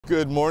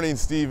Good morning,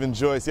 Steve and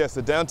Joyce. Yes,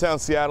 the Downtown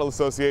Seattle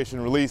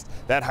Association released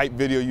that hype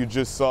video you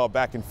just saw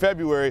back in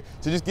February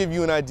to just give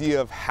you an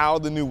idea of how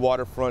the new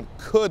waterfront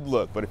could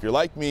look. But if you're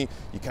like me,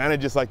 you kind of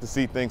just like to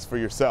see things for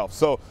yourself.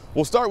 So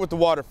we'll start with the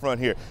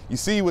waterfront here. You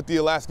see with the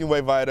Alaskan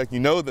Way Viaduct, you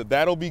know that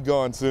that'll be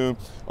gone soon,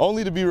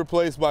 only to be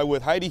replaced by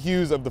what Heidi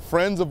Hughes of the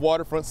Friends of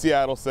Waterfront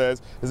Seattle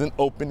says is an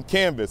open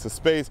canvas, a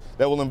space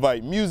that will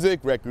invite music,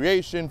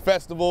 recreation,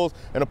 festivals,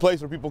 and a place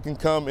where people can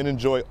come and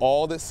enjoy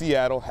all that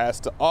Seattle has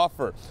to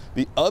offer.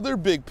 The other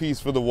big piece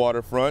for the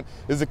waterfront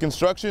is the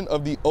construction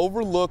of the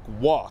Overlook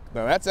Walk.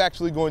 Now that's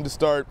actually going to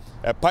start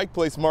at Pike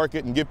Place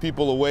Market and give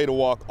people a way to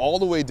walk all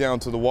the way down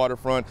to the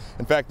waterfront.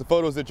 In fact, the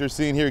photos that you're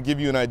seeing here give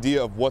you an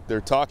idea of what they're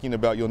talking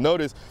about. You'll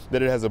notice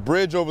that it has a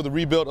bridge over the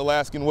rebuilt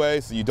Alaskan Way,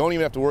 so you don't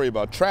even have to worry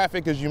about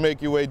traffic as you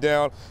make your way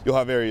down. You'll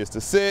have areas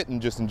to sit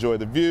and just enjoy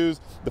the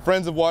views. The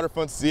Friends of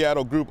Waterfront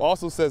Seattle group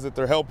also says that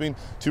they're helping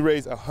to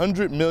raise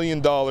 $100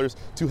 million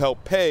to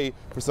help pay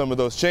for some of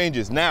those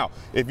changes. Now,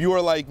 if you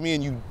are like me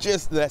and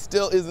that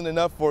still isn't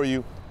enough for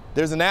you,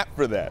 there's an app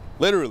for that.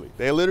 Literally,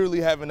 they literally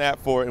have an app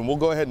for it, and we'll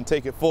go ahead and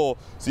take it full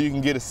so you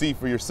can get a see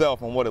for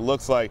yourself on what it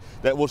looks like.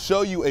 That will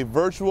show you a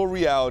virtual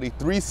reality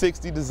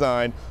 360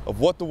 design of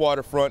what the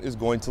waterfront is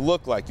going to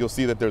look like. You'll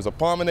see that there's a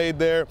promenade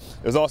there.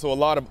 There's also a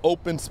lot of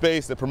open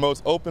space that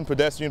promotes open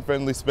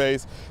pedestrian-friendly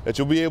space that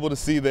you'll be able to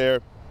see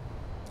there,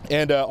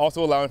 and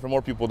also allowing for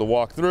more people to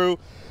walk through.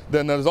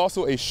 Then there's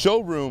also a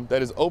showroom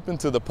that is open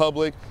to the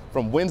public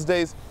from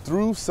Wednesdays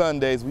through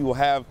Sundays. We will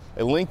have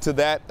a link to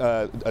that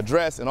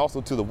address and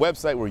also to the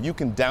website where you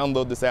can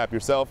download this app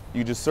yourself.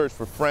 You just search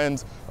for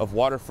Friends of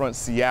Waterfront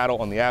Seattle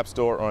on the App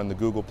Store or on the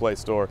Google Play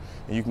Store,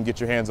 and you can get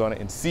your hands on it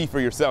and see for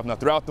yourself. Now,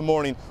 throughout the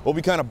morning, we'll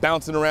be kind of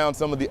bouncing around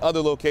some of the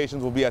other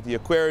locations. We'll be at the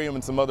aquarium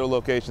and some other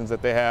locations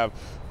that they have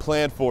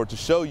planned for to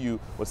show you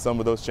what some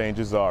of those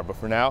changes are. But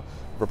for now,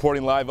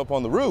 reporting live up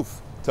on the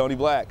roof, Tony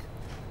Black,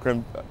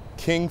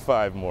 King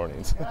 5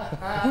 Mornings.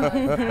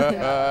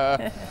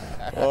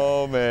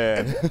 Oh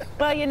man.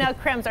 Well, you know,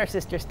 Krem's our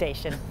sister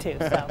station too,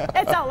 so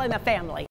it's all in the family.